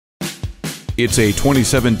It's a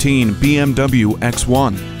 2017 BMW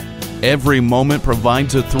X1. Every moment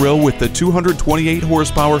provides a thrill with the 228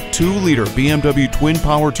 horsepower, 2-liter BMW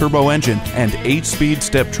twin-power turbo engine and 8-speed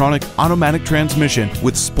Steptronic automatic transmission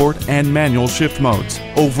with sport and manual shift modes.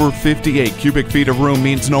 Over 58 cubic feet of room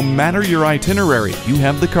means no matter your itinerary, you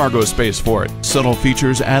have the cargo space for it. Subtle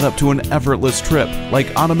features add up to an effortless trip,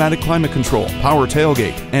 like automatic climate control, power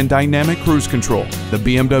tailgate, and dynamic cruise control. The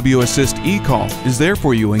BMW Assist eCall is there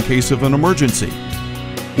for you in case of an emergency.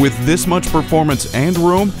 With this much performance and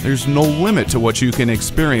room, there's no limit to what you can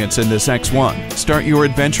experience in this X1. Start your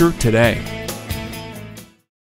adventure today.